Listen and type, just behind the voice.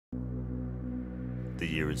The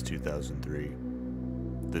year is 2003.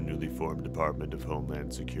 The newly formed Department of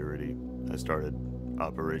Homeland Security has started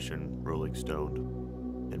Operation Rolling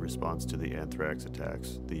Stone. In response to the anthrax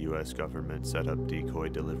attacks, the U.S. government set up decoy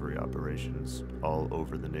delivery operations all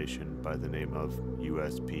over the nation by the name of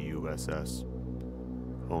USPUSS.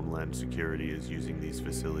 Homeland Security is using these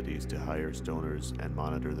facilities to hire stoners and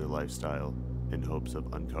monitor their lifestyle in hopes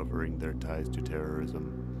of uncovering their ties to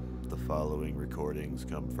terrorism. The following recordings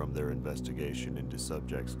come from their investigation into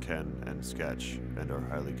subjects Ken and Sketch and are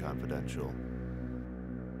highly confidential.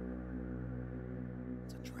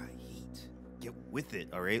 It's a dry heat. Get with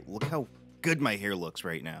it, all right? Look how good my hair looks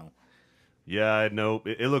right now. Yeah, I know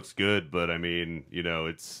it looks good, but I mean, you know,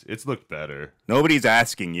 it's looked better. Nobody's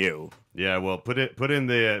asking you. Yeah, well, put in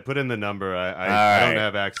the number. I right. don't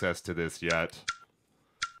have access to this yet.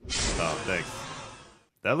 Oh, thanks.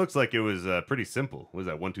 That looks like it was pretty simple. What was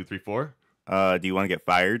that, 1, 2, 3, 4? Do you want to get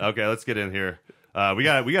fired? Okay, let's get in here. We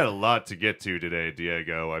got a lot to get to today,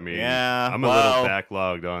 Diego. I mean, yeah, I'm a little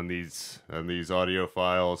backlogged on these audio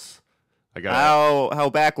files.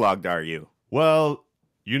 How backlogged are you? Well,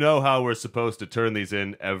 you know how we're supposed to turn these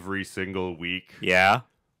in every single week? Yeah.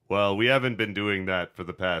 Well, we haven't been doing that for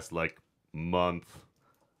the past month.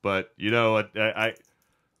 But you know,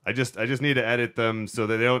 I just need to edit them so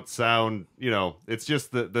that they don't sound, you know, it's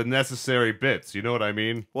just the necessary bits. You know what I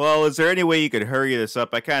mean? Well, is there any way you could hurry this up?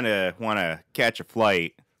 I kind of want to catch a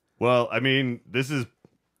flight. Well, I mean, this is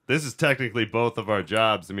technically both of our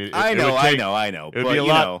jobs. I mean, I know. It would be a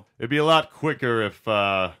lot. It'd be a lot quicker if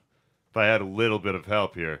I had a little bit of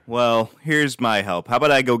help here. Well, here's my help. How about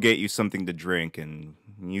I go get you something to drink and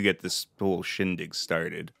you get this whole shindig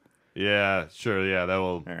started? Yeah, sure. Yeah, that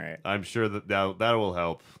will. All right. I'm sure that will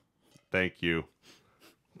help. Thank you.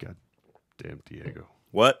 God damn, Diego.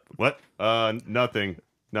 What? What? Nothing.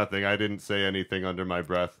 Nothing. I didn't say anything under my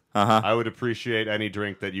breath. Uh-huh. I would appreciate any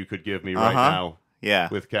drink that you could give me right now. Yeah.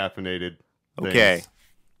 With caffeinated things. Okay.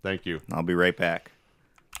 Thank you. I'll be right back.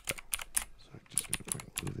 So I'm just gonna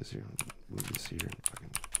move this here, and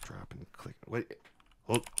fucking drop and click. Wait.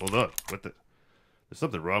 Hold on. What the? There's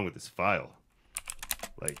something wrong with this file.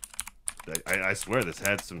 I swear this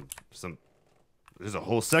had some. There's a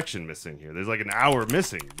whole section missing here. There's an hour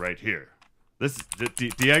missing right here. This is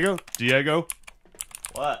Diego.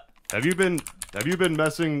 What? Have you been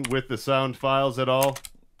messing with the sound files at all?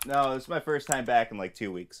 No, this is my first time back in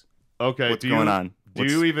 2 weeks. Okay. What's going on? Do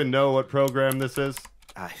you even know what program this is?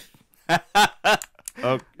 Oh,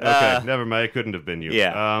 okay. Never mind. It couldn't have been you.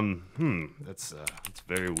 Yeah. That's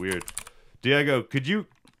very weird. Diego, could you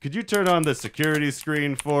turn on the security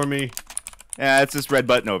screen for me? Yeah, it's this red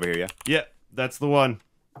button over here, yeah? Yeah, that's the one.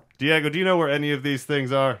 Diego, do you know where any of these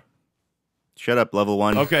things are? Shut up, level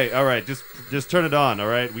 1. Okay, all right. Just turn it on, all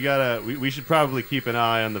right? We should probably keep an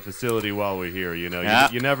eye on the facility while we're here, you know.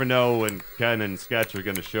 Yeah. You never know when Ken and Sketch are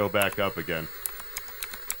going to show back up again.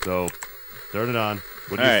 So, turn it on.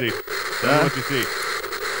 What do you see? Tell me what you see.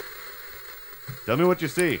 Tell me what you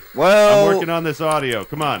see. Well, I'm working on this audio.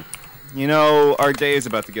 Come on. You know, our day is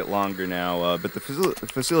about to get longer now, but the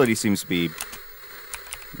facility seems to be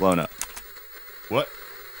blown up. What?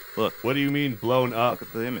 Look. What do you mean blown up? Look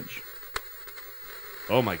at the image.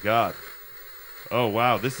 Oh my god. Oh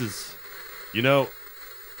wow, this is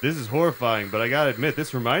horrifying, but I gotta admit,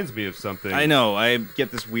 this reminds me of something. I know, I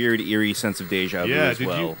get this weird, eerie sense of deja vu as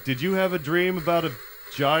well. Did you have a dream about a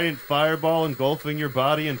giant fireball engulfing your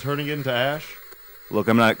body and turning it into ash? Look,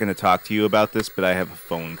 I'm not going to talk to you about this, but I have a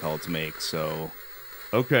phone call to make, so...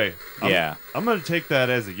 Okay. Yeah. I'm going to take that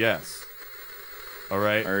as a yes. All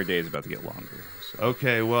right? Our day is about to get longer. So.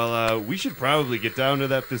 Okay, well, we should probably get down to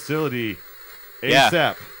that facility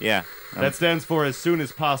ASAP. Yeah. That stands for as soon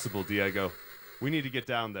as possible, Diego. We need to get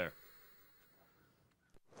down there.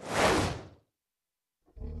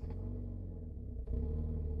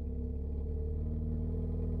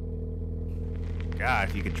 God,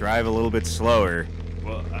 if you could drive a little bit slower.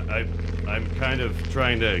 Well, I'm kind of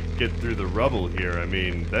trying to get through the rubble here. I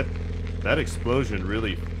mean, that explosion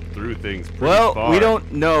really threw things pretty far. Well, we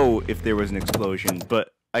don't know if there was an explosion,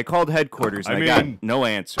 but I called headquarters and I got no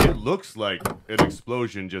answer. It looks like an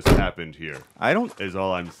explosion just happened here. I don't is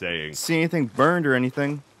all I'm saying. See anything burned or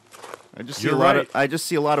anything. I just see I just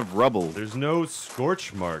see a lot of rubble. There's no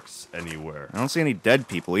scorch marks anywhere. I don't see any dead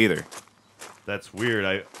people either. That's weird.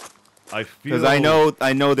 I feel because I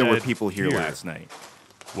know there were people here last night.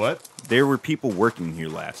 What? There were people working here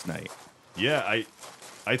last night. Yeah,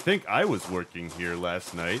 I think I was working here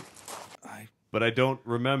last night, but I don't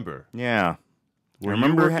remember. Yeah, I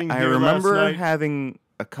remember having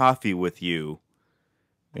a coffee with you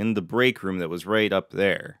in the break room that was right up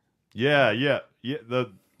there. Yeah.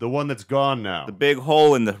 the one that's gone now. The big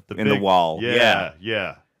hole in the wall. Yeah.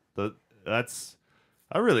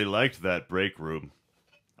 I really liked that break room.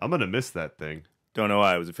 I'm gonna miss that thing. Don't know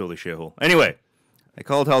why. It was a filthy shithole. Anyway, I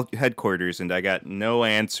called headquarters and I got no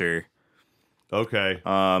answer. Okay.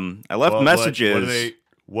 I left messages.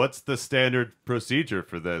 What's the standard procedure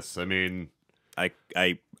for this? I mean, I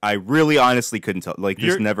really honestly couldn't tell. Like,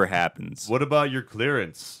 this never happens. What about your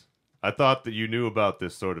clearance? I thought that you knew about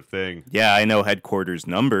this sort of thing. Yeah, I know headquarters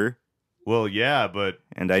number. Well, yeah,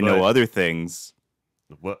 and I know other things.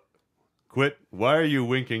 What? Quit. Why are you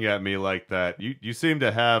winking at me like that? You seem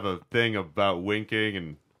to have a thing about winking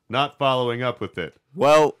and not following up with it.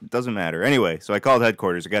 Well, it doesn't matter. Anyway, so I called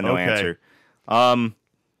headquarters. I got no answer.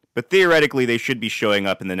 But theoretically, they should be showing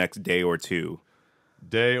up in the next day or two.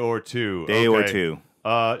 Day or two.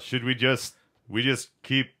 Should we just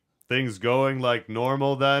keep things going like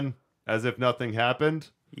normal then, as if nothing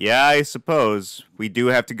happened? Yeah, I suppose. We do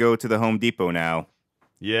have to go to the Home Depot now.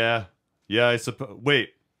 Yeah, I suppose.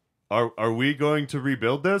 Wait, are we going to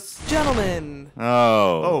rebuild this? Gentlemen.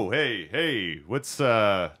 Oh, hey, what's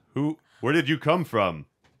where did you come from?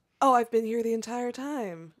 Oh, I've been here the entire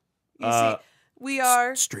time. You see, we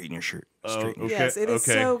are... Straighten your shirt. Okay, yes, it is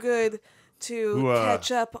so good to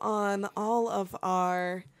catch up on all of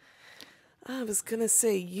our... I was going to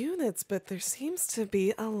say units, but there seems to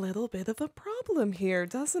be a little bit of a problem here,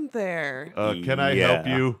 doesn't there? Can I help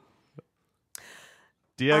you?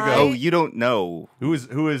 Diego. Oh, you don't know. Who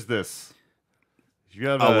is this?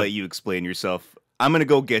 I'll let you explain yourself. I'm going to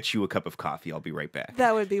go get you a cup of coffee. I'll be right back.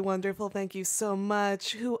 That would be wonderful. Thank you so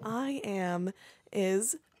much. Who I am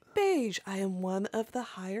is Beige. I am one of the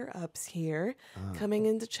higher-ups here, coming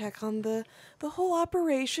in to check on the whole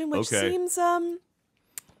operation, which seems to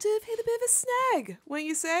have hit a bit of a snag, wouldn't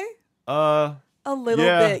you say? A little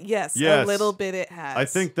bit, yes. A little bit it has. I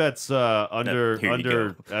think that's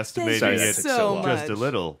underestimating it so just a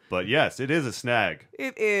little. But yes, it is a snag.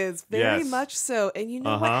 It is, very much so. And you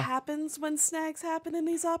know what happens when snags happen in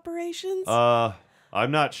these operations? I'm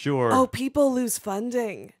not sure. Oh, people lose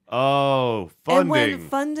funding. Oh, funding. And when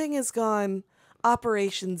funding is gone,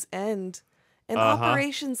 operations end. And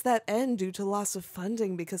operations that end due to loss of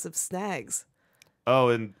funding because of snags. Oh,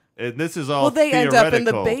 and this is all they theoretical. end up in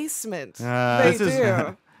the basement. They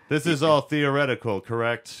do. This is all theoretical,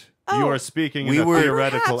 correct? Oh, you are speaking in a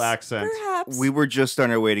theoretical accent. Perhaps. We were just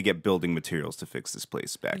on our way to get building materials to fix this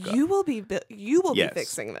place back up. You will be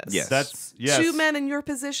fixing this. Yes. Yes. Two men in your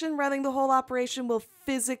position running the whole operation will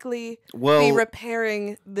physically be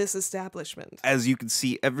repairing this establishment. As you can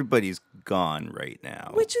see, everybody's gone right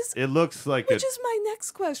now. Which is my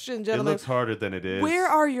next question, gentlemen. It looks harder than it is. Where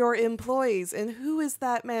are your employees, and who is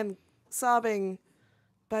that man sobbing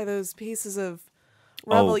by those pieces of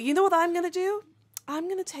rubble? You know what I'm going to do? I'm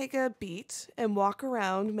going to take a beat and walk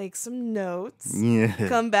around, make some notes,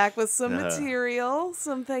 come back with some material,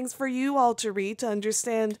 some things for you all to read to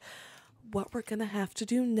understand what we're going to have to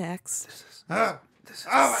do next. Oh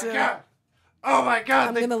my God.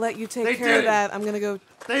 I'm going to let you take care of that. I'm going to go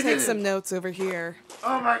take some notes over here.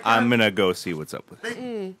 Oh my God. I'm going to go see what's up with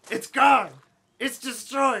it. It's gone. It's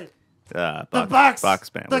destroyed. The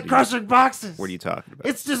Boxman. The crushing boxes. What are you talking about?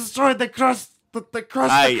 It's destroyed the crust. The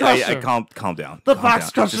crusher. Calm down. The box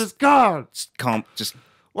crusher's gone. Just.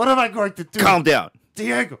 What am I going to do? Calm down.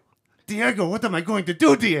 Diego, what am I going to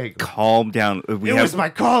do, Diego? Calm down. It was my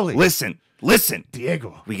calling. Listen.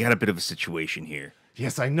 Diego. We got a bit of a situation here.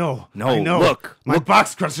 Yes, I know. I know. Look. My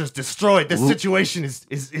box crusher's destroyed. This situation is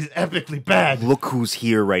epically bad. Look who's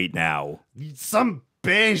here right now. Some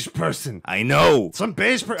beige person. I know. Some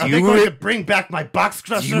beige person. Are they going to bring back my box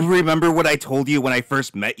crusher? Do you remember what I told you when I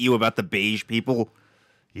first met you about the beige people?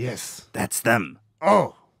 Yes. That's them.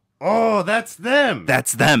 Oh, that's them.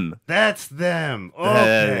 That's them.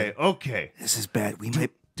 Okay. This is bad.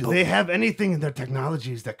 Do they have anything in their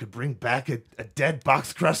technologies that could bring back a dead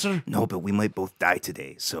box crusher? No, but we might both die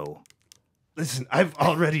today, so... Listen, I've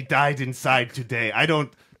already died inside today.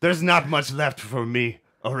 There's not much left for me.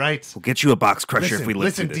 All right. We'll get you a box crusher if we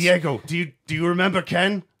live through this. Diego, do you remember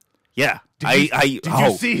Ken? Yeah. Did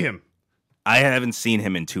you see him? I haven't seen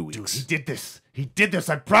him in 2 weeks. Dude, he did this.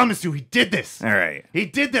 I promise you, he did this. All right. He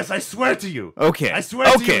did this. I swear to you. Okay. I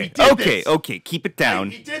swear to you, he did this. Okay. Keep it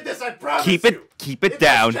down. He did this. I promise you. Keep it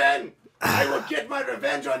down. Ken, I will get my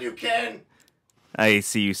revenge on you, Ken. I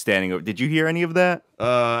see you standing over. Did you hear any of that?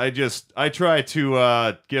 I try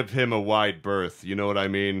to give him a wide berth. You know what I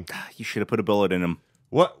mean? You should have put a bullet in him.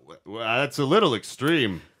 What? That's a little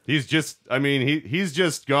extreme. He's just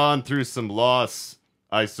gone through some loss,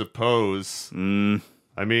 I suppose.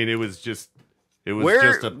 I mean, it was just It was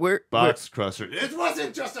just a box crusher. It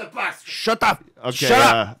wasn't just a box. Shut up. Okay, Shut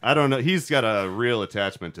up. I don't know. He's got a real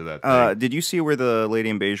attachment to that thing. Did you see where the lady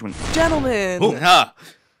in beige went? Gentlemen. Oh,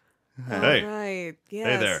 Hey. Right. Yes.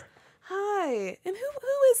 Hey there. Hi. And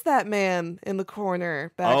who is that man in the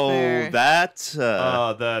corner back there? That's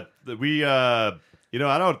I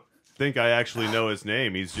don't think I actually know his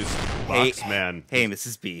name. He's just Boxman. Hey,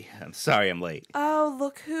 Mrs. B. I'm sorry I'm late. Oh,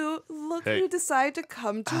 look who decided to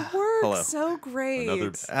come to work. Hello. So great.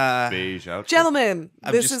 Another beige outfit. Gentlemen,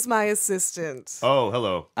 this just- is my assistant. Oh,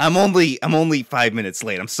 hello. I'm only 5 minutes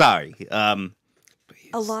late. I'm sorry.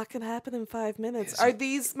 A lot can happen in 5 minutes. Are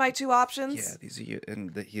these my two options? Yeah, these are you,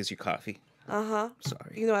 and here's your coffee. Uh-huh.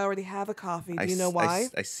 Sorry. You know, I already have a coffee. Do you know why?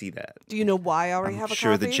 I see that. Do you know why I already have a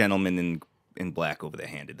Sure, coffee? the gentleman in black over there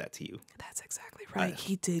handed that to you. That's exactly right.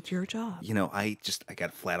 He did your job. You know, I got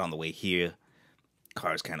a flat on the way here.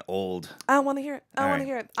 Car's kind of old. I want to hear it. I All want to right.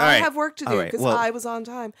 hear it. All I right. have work to All do right. because Well, I was on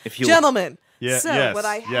time. if you- Gentlemen, Yeah. so yes, what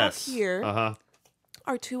I have yes. here Uh-huh.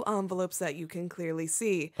 are two envelopes that you can clearly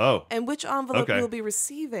see. Oh. And which envelope Okay. you'll be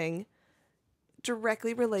receiving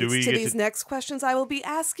directly relates we to get these to- next questions I will be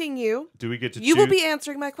asking you. Do we get to You choose? will be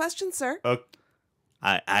answering my questions, sir. Okay.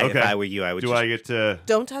 If I were you, I would Do just, I get to...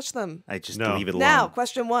 Don't touch them. I just No. leave it alone. Now,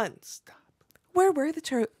 question one. Where were the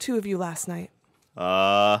two of you last night?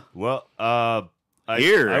 Well,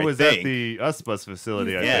 I was at think. the USPUSS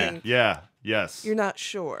facility, I Yeah. think. Yeah, yes. You're not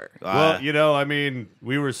sure. Well, I mean,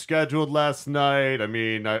 we were scheduled last night. I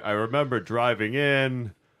mean, I remember driving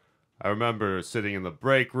in. I remember sitting in the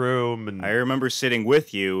break room. And I remember sitting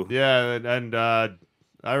with you. yeah, and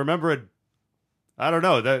I remember it. I don't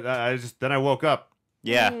know. Then I woke up.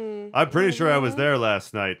 Yeah. I'm pretty sure I was there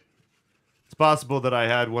last night. It's possible that I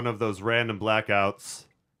had one of those random blackouts.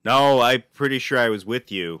 No, I'm pretty sure I was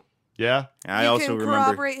with you. Yeah? I You also can remember.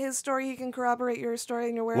 corroborate his story. He can corroborate your story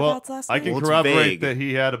and your Well, whereabouts last night. I can Well, it's corroborate vague. that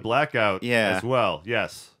he had a blackout Yeah. as well.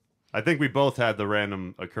 Yes. I think we both had the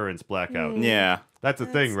random occurrence blackout. Yeah. That's a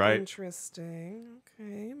thing, right? Interesting.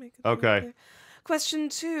 Okay. Make it Okay. clear. Question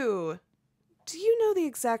 2. Do you know the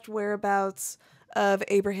exact whereabouts of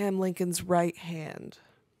Abraham Lincoln's right hand?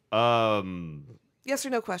 Yes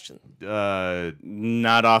or no question?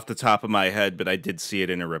 Not off the top of my head, but I did see it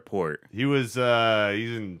in a report. He was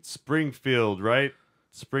he's in Springfield, right?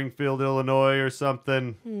 Springfield, Illinois or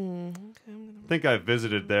something. Okay, I think I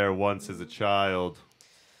visited there once as a child.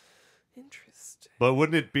 interesting. But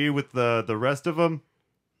wouldn't it be with the rest of them?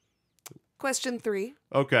 Question 3.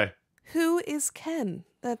 Okay. Who is Ken?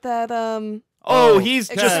 Oh, he's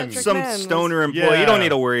just eccentric some man was- stoner employee. You don't need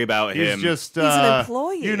to worry about him. He's just He's an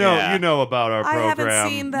employee. You know, Yeah. you know about our I program. haven't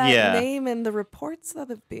seen that Yeah. name in the reports that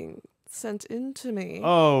have been sent in to me.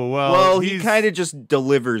 Oh, well, he he's kind of just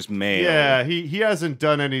delivers mail. Yeah, he hasn't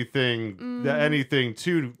done anything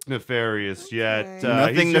too nefarious yet. Okay.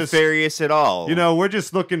 Nothing he's just- nefarious at all. You know, we're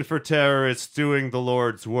just looking for terrorists doing the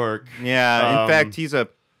Lord's work. Yeah, in fact, he's a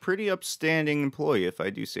pretty upstanding employee, if I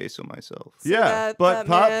do say so myself. So Yeah, that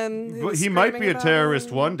man who was he might be screaming a about terrorist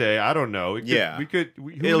him- one day. I don't know. Yeah. Who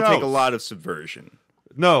It'll take a knows? lot of subversion.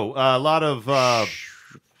 No, a lot of.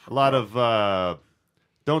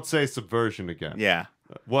 Don't say subversion again. Yeah.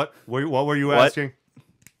 What were you What? asking?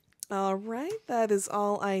 All right, that is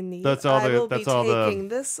all I need. That's all I the- will that's be all the- taking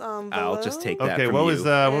this envelope. I'll just take that Okay, from what you. was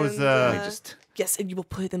And, Let me just. Yes, and you will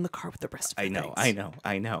put it in the car with the rest of the I know, things.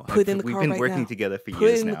 I know. Put it in the We've car been right working now. together for Put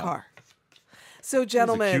years it in now. the car. So,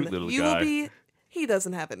 gentlemen, cute little you guy. will be. He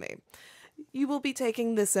doesn't have a name. You will be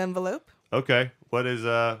taking this envelope. Okay, what is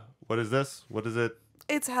this? What is it?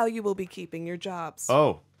 It's how you will be keeping your jobs.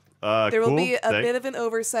 Oh, There will cool. be a bit of an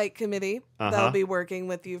oversight committee that'll Uh-huh. be working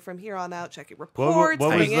with you from here on out, checking what reports, was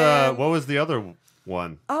coming in. what was the other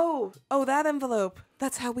one? Oh, that envelope.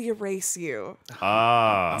 That's how we erase you.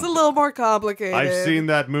 Ah, It's a little more complicated. I've seen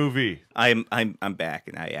that movie. I'm back,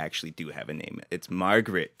 and I actually do have a name. It's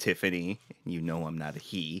Margaret Tiffany. You know I'm not a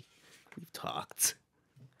he. We've talked.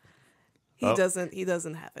 He Oh. doesn't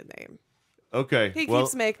have a name. Okay, He well,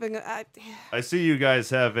 keeps making. I see you guys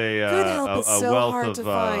have a Good help a is so wealth hard of to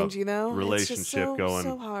find. You know, relationship it's just so, going.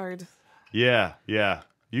 So hard. Yeah.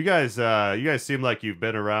 You guys seem like you've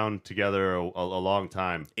been around together a long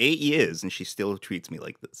time. 8 years, and she still treats me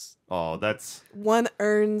like this. Oh, that's One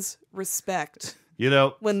earns respect you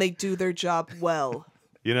know. when they do their job well.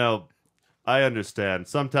 You know, I understand.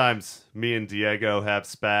 Sometimes me and Diego have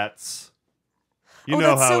spats. You know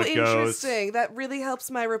that's how so it goes. interesting. That really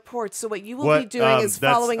helps my report. So what you will What, be doing is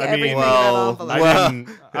that's- following I mean- everything Well, in that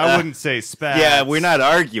envelope. I wouldn't say spats. Yeah, we're not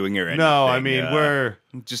arguing or anything. No, I mean we're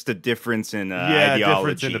just a difference in difference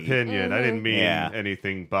ideology. in opinion. I didn't mean Yeah.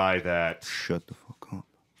 anything by that. Shut the fuck up.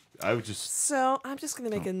 I would just. So I'm just going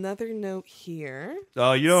to make another note here.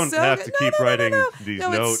 Oh, you don't have to keep writing these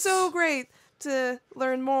notes. No, it's so great to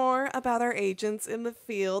learn more about our agents in the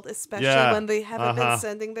field, especially when they haven't been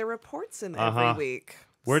sending their reports in every week.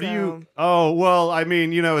 Where do you? Oh, well, I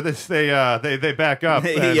mean, this they back up.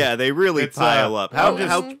 Yeah, they really pile up.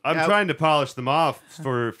 I'm trying to polish them off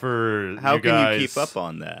for how you guys. Can you keep up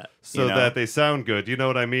on that so that they sound good? You know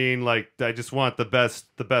what I mean? Like, I just want the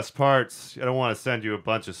best parts. I don't want to send you a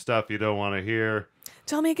bunch of stuff you don't want to hear.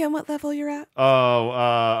 Tell me again what level you're at. Oh,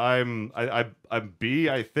 I'm B.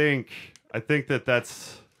 I think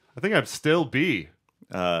I'm still B.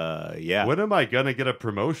 Yeah. When am I gonna get a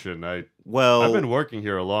promotion? I've been working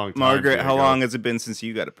here a long time. Margaret, how long has it been since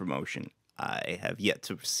you got a promotion? I have yet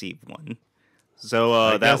to receive one.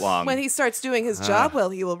 So that long. When he starts doing his job well,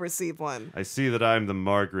 he will receive one. I see that I'm the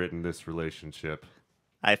Margaret in this relationship.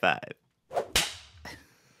 High five.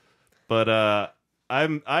 But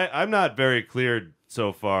I'm not very clear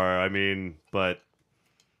so far. I mean, but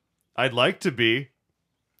I'd like to be.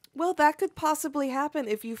 Well, that could possibly happen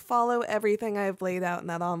if you follow everything I've laid out in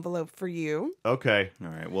that envelope for you. Okay. All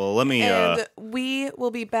right. Well, let me. And we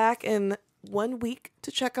will be back in 1 week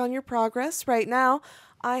to check on your progress. Right now,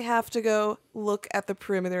 I have to go look at the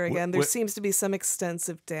perimeter again. There seems to be some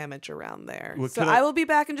extensive damage around there. So I will be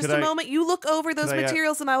back in just a moment. You look over those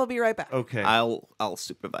materials, and I will be right back. Okay. I'll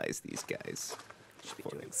supervise these guys. Should be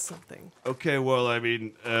doing something. Okay, well, I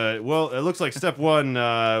mean, it looks like step one,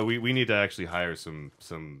 we need to actually hire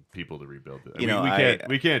some people to rebuild it.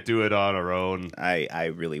 We can't do it on our own.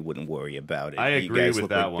 I really wouldn't worry about it. I agree you guys with look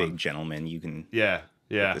that like one. big gentlemen. You can put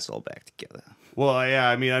this all back together. Well, yeah,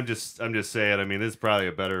 I mean, I'm just saying. I mean, this is probably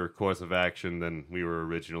a better course of action than we were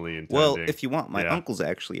originally intending. Well, if you want, my uncle's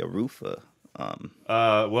actually a roofer.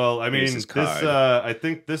 Well, I mean, his card. I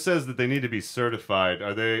think this says that they need to be certified.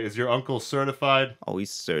 Is your uncle certified? Oh,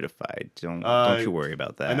 he's certified. Don't you worry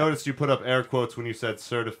about that. I noticed you put up air quotes when you said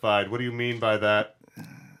certified. What do you mean by that?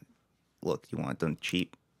 Look, you want them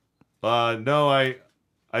cheap? No,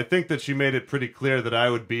 I think that she made it pretty clear that I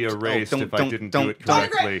would be erased if I didn't do it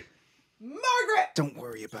correctly. Margaret! Don't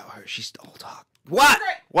worry about her. She's all talk. What?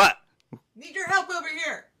 Margaret! What? Need your help over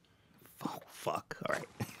here. Oh, fuck. All right.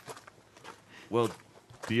 Well,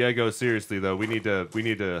 Diego, seriously though, we need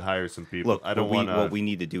to hire some people. Look, I don't want to. What we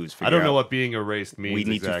need to do is figure out. I don't know what being erased means. We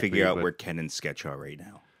need exactly, to figure out where Ken and Sketch are right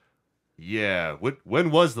now. Yeah.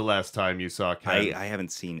 When was the last time you saw Ken? I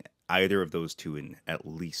haven't seen either of those two in at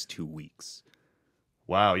least 2 weeks.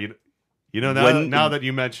 Wow. You know now that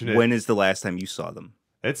you mention it. When is the last time you saw them?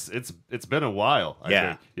 It's been a while. I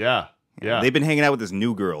think. Yeah. They've been hanging out with this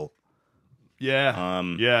new girl. Yeah.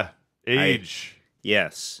 Yeah. Age.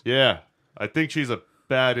 Yes. Yeah. I think she's a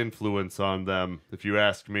bad influence on them, if you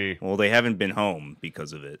ask me. Well, they haven't been home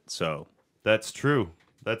because of it, so. That's true.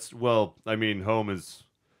 I mean, home is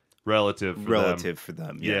relative for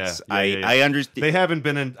them, yes. Yeah, I understand. They haven't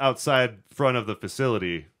been outside front of the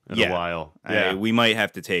facility in a while. Yeah. We might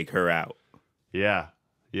have to take her out. Yeah.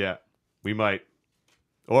 We might.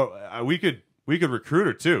 Or we could recruit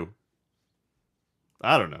her, too.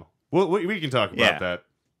 I don't know. We can talk about that.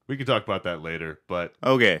 We can talk about that later, but...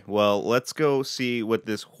 Okay, well, let's go see what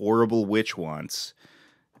this horrible witch wants.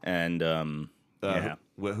 And, Who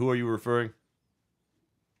are you referring?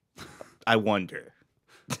 I wonder.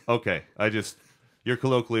 Okay, your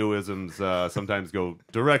colloquialisms sometimes go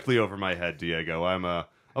directly over my head, Diego. I'm a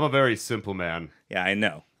very simple man. Yeah, I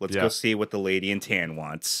know. Let's go see what the lady in tan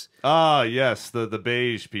wants. Ah, yes, the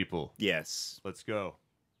beige people. Yes. Let's go.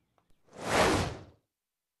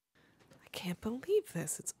 I can't believe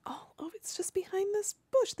this. It's all over. It's just behind this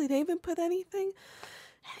bush. They didn't even put anything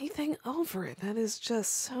over it. That is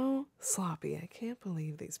just so sloppy. I can't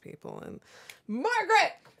believe these people. And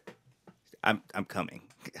Margaret, I'm coming.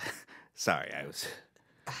 Sorry, I was.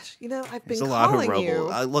 Gosh, I've been There's a lot of calling rubble.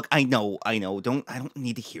 you. Look, I know. I don't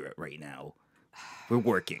need to hear it right now. We're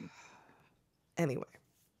working. Anyway,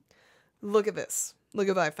 look at this. Look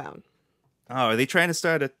at what I found. Oh, are they trying to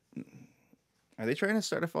start a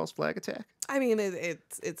false flag attack? I mean,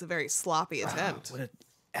 it's a very sloppy attempt. What an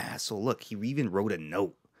asshole. Look, he even wrote a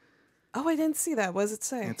note. Oh, I didn't see that. What does it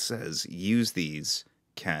say? It says, use these,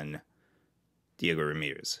 Ken, Diego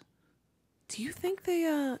Ramirez. Do you think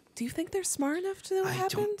they're smart enough to know what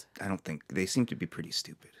happened? I don't think. They seem to be pretty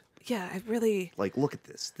stupid. Yeah, I really... Like, look at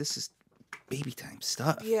this. This is baby time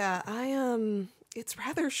stuff. Yeah, it's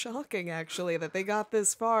rather shocking, actually, that they got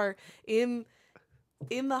this far in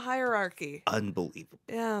the hierarchy. Unbelievable.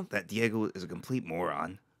 Yeah. That Diego is a complete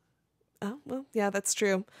moron. Oh, well, yeah, that's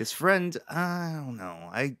true. His friend, I don't know.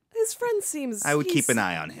 his friend seems. I would keep an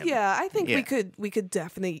eye on him. Yeah, I think Yeah. we could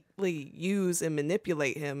definitely use and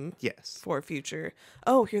manipulate him. Yes. For future.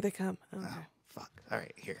 Oh, here they come. Okay. Oh, fuck. All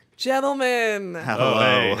right, here. Gentlemen.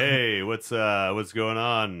 Hello. Oh, hey, what's going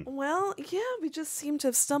on? Well, yeah, we just seem to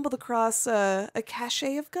have stumbled across a cache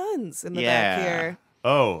of guns in the back here.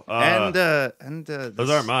 Oh, and those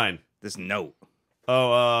aren't mine. This note.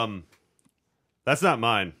 Oh, that's not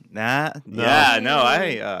mine. Nah. No. Yeah. No.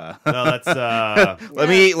 I. No, that's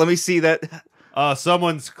Let me see that.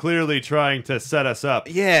 someone's clearly trying to set us up.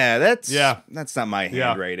 Yeah. That's not my Yeah.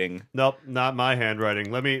 handwriting. Nope, not my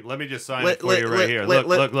handwriting. Let me just sign it for you right here.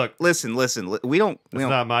 Look. Listen. We don't. It's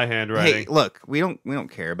not my handwriting. Hey, look. We don't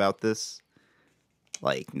care about this.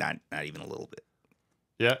 Like, not even a little bit.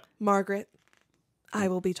 Yeah. Margaret, I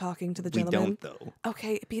will be talking to the We gentleman. don't though.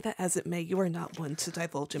 Okay, be that as it may, you are not one to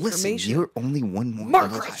divulge Listen, information. you're only one more.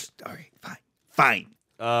 Margaret! All right. Fine.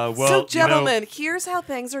 Well, so, gentlemen, here's how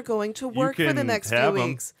things are going to work for the can next few have 'em.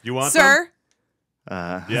 weeks. You want Sir,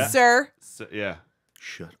 Yeah. sir, Yeah.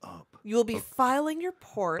 Shut up. you will be filing your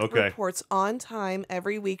reports on time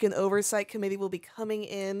every week. An oversight committee will be coming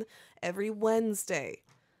in every Wednesday.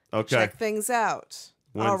 Okay. Check things out.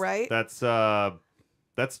 All right.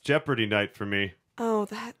 That's Jeopardy night for me. Oh,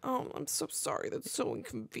 I'm so sorry. That's so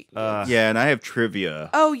inconvenient. Yeah, and I have trivia.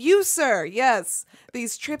 Oh, you, sir. Yes.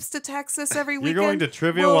 These trips to Texas every You're weekend. going to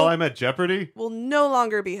trivia while I'm at Jeopardy? Will no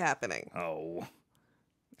longer be happening. Oh.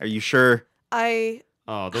 Are you sure?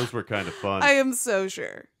 Oh, those were kind of fun. I am so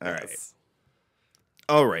sure. All right.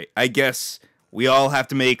 All right. I guess we all have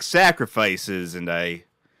to make sacrifices, and I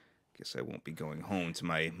guess I won't be going home to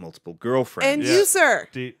my multiple girlfriends. And you, sir.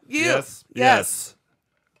 You. Yes.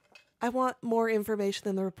 I want more information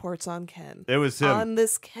than the reports on Ken. It was him. On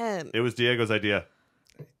this Ken. It was Diego's idea.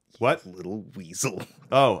 What? Little weasel.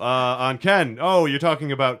 Oh, on Ken. Oh, you're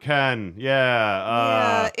talking about Ken.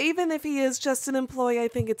 Yeah. Yeah, even if he is just an employee, I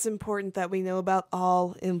think it's important that we know about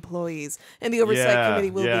all employees. And the oversight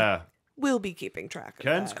committee will be keeping track of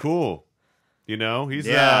Ken's that. cool. You know, he's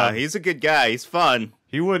a good guy. He's fun.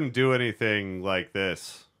 He wouldn't do anything like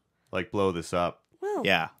this. Like blow this up. Well,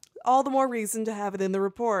 Yeah. all the more reason to have it in the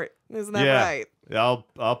report. Isn't that right?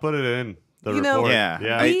 I'll put it in the You report. know,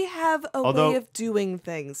 Yeah. we have a way of doing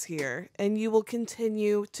things here, and you will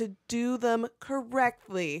continue to do them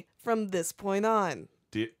correctly from this point on.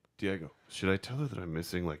 Diego, should I tell her that I'm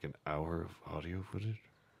missing like an hour of audio footage?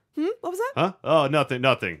 What was that? Huh? Oh,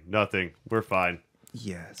 nothing. We're fine.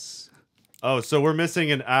 Yes. Oh, so we're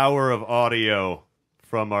missing an hour of audio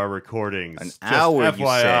from our recordings. An Just hour, you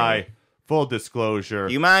FYI, say? full disclosure.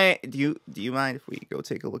 Do you mind? Do you mind if we go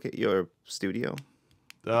take a look at your studio,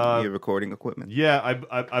 your recording equipment? Yeah,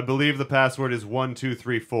 I believe the password is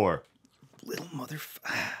 1234. Little motherfucker.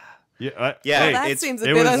 Yeah, Yeah, Well, hey, that it's- seems a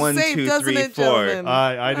it bit was unsafe, 1, 2, doesn't 3, it, 4. gentlemen?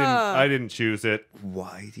 I didn't choose it.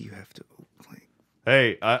 Why do you have to? Like,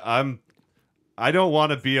 Hey, I don't want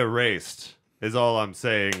to be erased. Is all I'm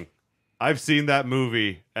saying. I've seen that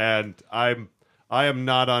movie, and I am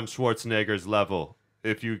not on Schwarzenegger's level.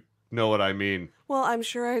 If you know what I mean. Well, I'm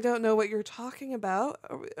sure I don't know what you're talking about.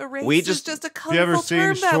 A race We is just- just a you ever colorful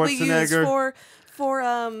term seen that we use Schwarzenegger? for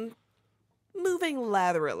moving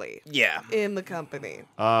laterally yeah. in the company.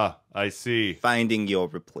 I see. Finding your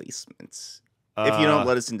replacements. If you don't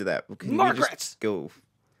let us into that, can we Margaret! just go?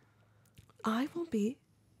 I will be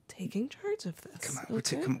taking charge of this. Come on,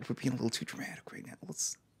 okay? we're being a little too dramatic right now.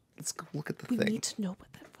 Let's go look at the We thing. need to know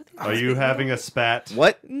what that. Are you having a spat?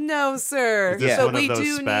 What? No, sir. Is this So one of we those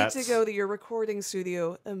do spats? need to go to your recording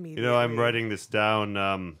studio immediately. You know, I'm writing this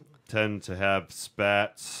down. Tend to have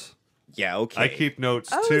spats. Yeah. Okay. I keep notes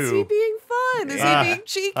Oh, too. is he being fun? Is he being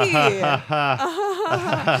cheeky?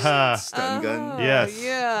 stun gun. Yes.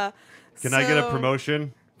 Yeah. Can I get a So-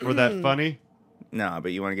 promotion for that funny? No,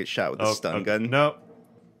 but you want to get shot with a stun gun? No.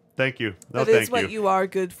 Thank you. No, That thank is what you are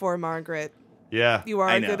good for, Margaret. Yeah. You are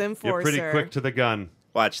I a know. good You're enforcer. pretty quick to the gun.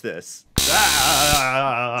 Watch this.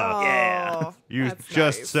 Ah! Oh, You that's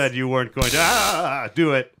just nice. said you weren't going to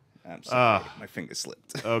do it. I'm sorry, my finger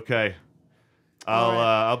slipped. Okay.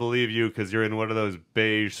 I'll believe you because you're in one of those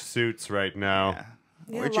beige suits right now. Yeah.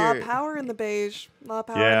 Yeah, Where'd a lot your- of power in the beige. A lot of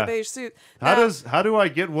power in Yeah. the beige suit. How Now- do I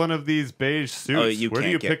get one of these beige suits? Oh, you Where do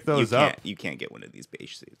can't you get, pick those you up? can't- You can't get one of these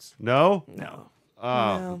beige suits. No. No.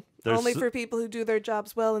 Oh, No. there's Only so- for people who do their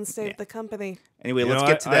jobs well and stay Yeah. with the company. Anyway, You let's know,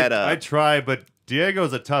 get to that. I try, but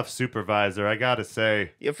Diego's a tough supervisor. I gotta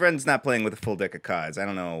say. Your friend's not playing with a full deck of cards. I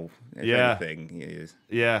don't know. If Yeah. anything,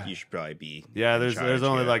 Yeah. you should probably be. Yeah. in There's charge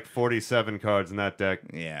only here. like 47 cards in that deck.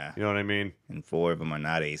 Yeah, You know what I mean? and 4 of them are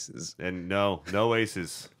not aces. And no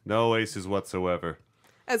aces whatsoever.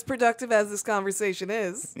 as productive as this conversation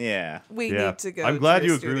is, Yeah. we Yeah. need to go. I'm glad to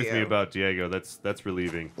you the agree with me studio. about Diego. That's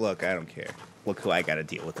relieving. Look, I don't care. Look who I got to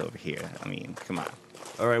deal with over here. I mean, come on.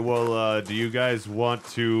 All right. Well, do you guys want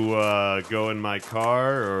to go in my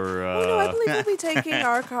car or? Oh no, I believe we'll be taking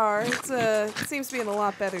our car. It seems to be in a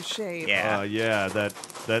lot better shape. Yeah. Yeah.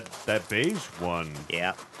 That beige one.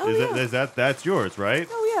 Yeah. Oh, yeah. That's yours, right?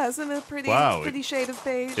 Oh yeah, isn't it a pretty shade of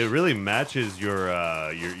beige? It really matches your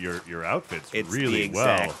outfits It's really the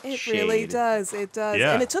well. exact It really shade. does. It does.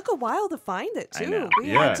 Yeah. And it took a while to find it I too. know.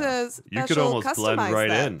 We Yeah. had to You could special almost blend customize right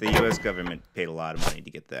that. in. The U.S. government paid a lot of money to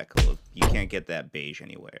get that color. You can't get that beige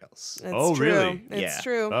anywhere else. It's Oh, true. really? It's Yeah.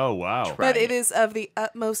 true. Oh wow. But Right. it is of the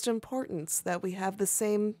utmost importance that we have the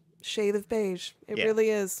same shade of beige. It Yeah. really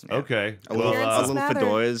is. Okay. A little, Appearances matter.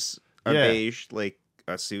 fedoras are Yeah. beige, like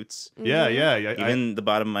suits. Yeah. Even the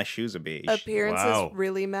bottom of my shoes are beige. Appearances Wow.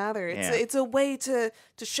 really matter. Yeah. It's a way to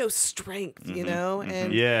show strength, you know,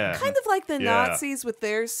 and Yeah. kind of like the Yeah. Nazis with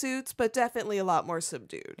their suits, but definitely a lot more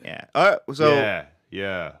subdued. Yeah. All right. So,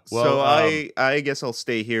 Yeah. Well, so I guess I'll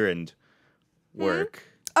stay here and work.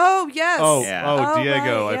 Oh yes. Yeah. Oh,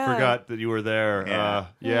 Diego, right, I yeah. forgot that you were there.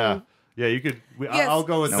 Yeah. Yeah, you could. Yes, I'll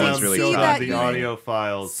go with No them. one's really Show them talking. the audio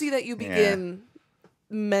files. See that you begin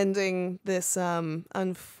mending this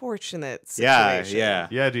unfortunate Yeah. situation. Yeah.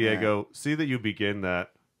 Yeah, Diego. See that you begin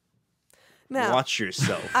that. Now, Watch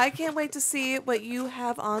yourself. I can't wait to see what you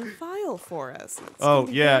have on file for us. It's Oh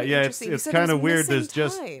gonna be yeah, very yeah. It's interesting. You it's said it kind of was weird. missing There's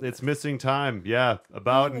just time. it's missing time. Yeah,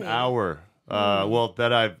 about an Really? hour. Well,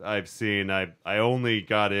 that I've seen. I only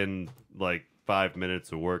got in like 5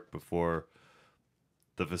 minutes of work before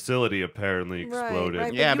the facility apparently exploded.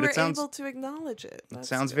 Right, Yeah, but but you it were sounds- able to acknowledge it. It That's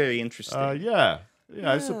sounds good. very interesting. Yeah,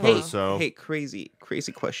 I suppose so. Hey, crazy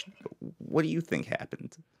question. What do you think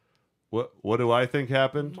happened? What do I think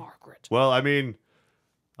happened? Margaret. Well, I mean,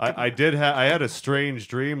 I had a strange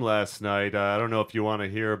dream last night. I don't know if you want to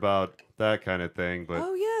hear about that kind of thing, but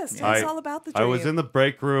Oh yes, tell us all about the dream. I was in the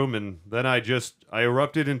break room and then I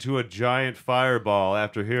erupted into a giant fireball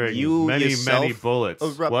after hearing You many yourself bullets.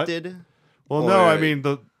 erupted? What? Well, no, I Or mean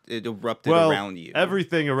it erupted well, around you.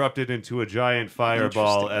 everything erupted into a giant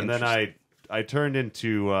fireball, and then Interesting. I turned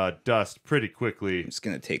into dust pretty quickly. I'm just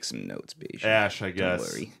gonna take some notes, Beige. Ash, I Don't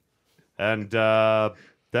guess. worry. And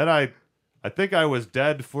then I think I was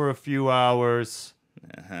dead for a few hours,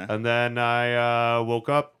 and then I woke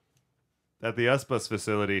up at the USPUSS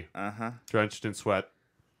facility, drenched in sweat.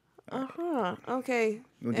 Okay.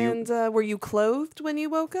 Would you- And were you clothed when you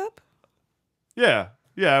woke up? Yeah,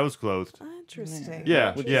 I was clothed. Interesting.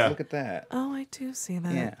 Yeah, Would yeah. Look at that. Oh, I do see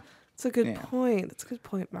that. Yeah. It's a good Yeah. point. That's a good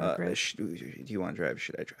point, Margaret. Do you want to drive?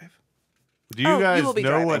 Should I drive? Do you Oh, you guys will be know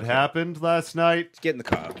driving. what happened last night? Get in the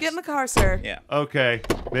car. Get in the car, sir. Yeah. Okay,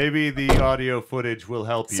 maybe the audio footage will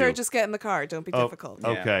help you. Sir, just get in the car. Don't be difficult. Yeah.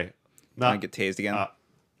 Okay. Want to get tased again?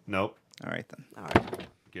 Nope. All right then. All right.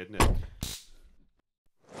 Getting it.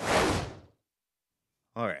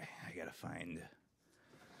 All right. I gotta find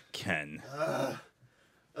Ken.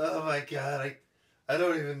 Oh my god, I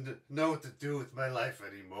don't even know what to do with my life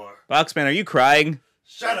anymore. Boxman, are you crying?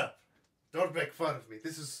 Shut up! Don't make fun of me.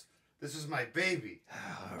 This is my baby.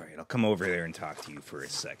 All right. I'll come over there and talk to you for a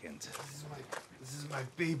second. This is my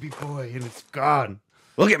baby boy, and it's gone.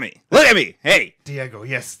 Look at me. Look at me. Hey. Diego,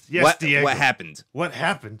 yes, Diego. What happened? What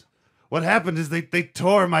happened? What happened is they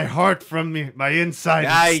tore my heart from me, my inside,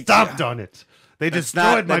 I- and stomped on it. They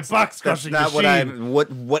destroyed my box crushing That's not machine.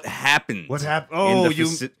 what happened? What happened? in Oh, the you.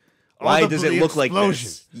 faci- all Why the does it bloody look like explosion.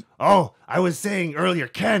 this? Oh, I was saying earlier,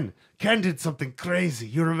 Ken did something crazy.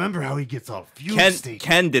 You remember how he gets all fugue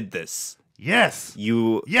Ken did this. Yes.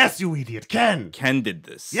 You Yes, you idiot. Ken did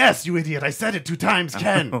this. Yes, you idiot. I said it 2 times,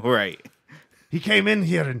 Ken. Right. He came in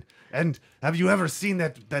here and have you ever seen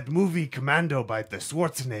that movie Commando by the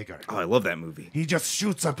Schwarzenegger? Oh, I love that movie. He just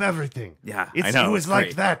shoots up everything. Yeah, It I know, was it's like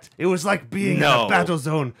great. that. It was like being in No. a battle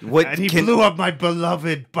zone. What and he can- blew up my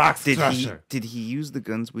beloved box Did he crusher. use the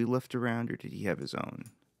guns we left around, or did he have his own?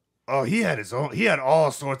 Oh, he had his own. He had all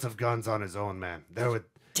sorts of guns on his own, man.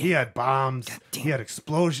 He had bombs. He had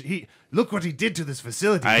explosion. Look what he did to this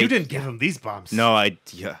facility. You didn't give him these bombs. No,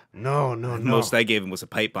 No. Most I gave him was a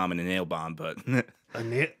pipe bomb and a nail bomb, but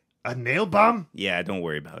A nail bomb? yeah, don't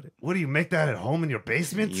worry about it. What do you make that at home in your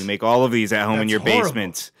basement? You make all of these at home in That's your horrible.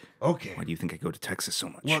 basement. Okay. Why do you think I go to Texas so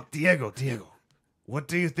much? Well, Diego, what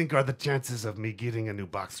do you think are the chances of me getting a new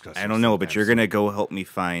box crusher? I don't know, but sometime you're soon? gonna go help me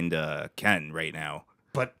find Ken right now.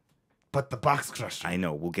 But the box crusher. I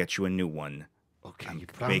know. We'll get you a new one. Okay, you I'm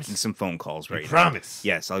promise? making some phone calls right now. Promise?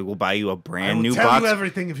 Yes, I will buy you a I brand will new tell box. you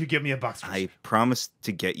everything if you give me a box crusher. I promise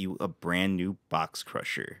to get you a brand new box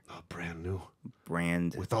crusher. Oh, brand new.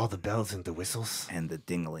 Brand With all the bells and the whistles. and the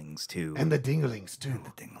dinglings too. And the dinglings, too. The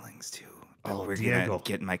dinglings too. Oh, We're Diego. gonna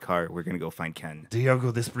get in my car. We're gonna go find Ken. Diogo,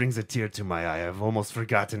 this brings a tear to my eye. I've almost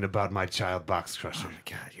forgotten about my child box crusher. Oh my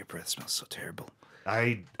God, your breath smells so terrible.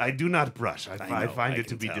 I do not brush. I know, find I it to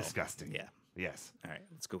can be tell. disgusting. Yeah. Yes. All right,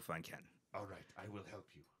 let's go find Ken. All right, I will help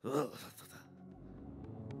you.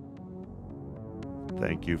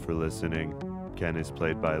 Thank you for listening. Ken is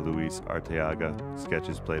played by Luis Arteaga, Sketch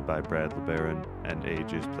is played by Brad LeBaron, and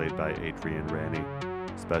Age is played by Adrian Ranney.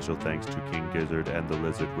 Special thanks to King Gizzard and the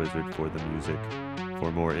Lizard Wizard for the music.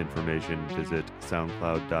 For more information, visit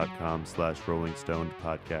soundcloud.com/Rolling Stone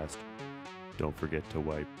Podcast. Don't forget to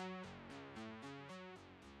wipe.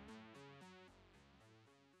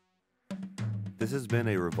 This has been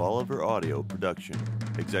a Revolver Audio production.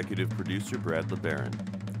 Executive producer Brad LeBaron.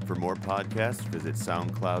 For more podcasts, visit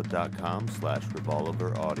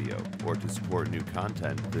soundcloud.com/Revolver Audio, or to support new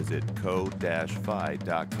content, visit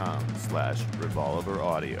ko-fi.com/Revolver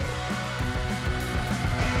Audio.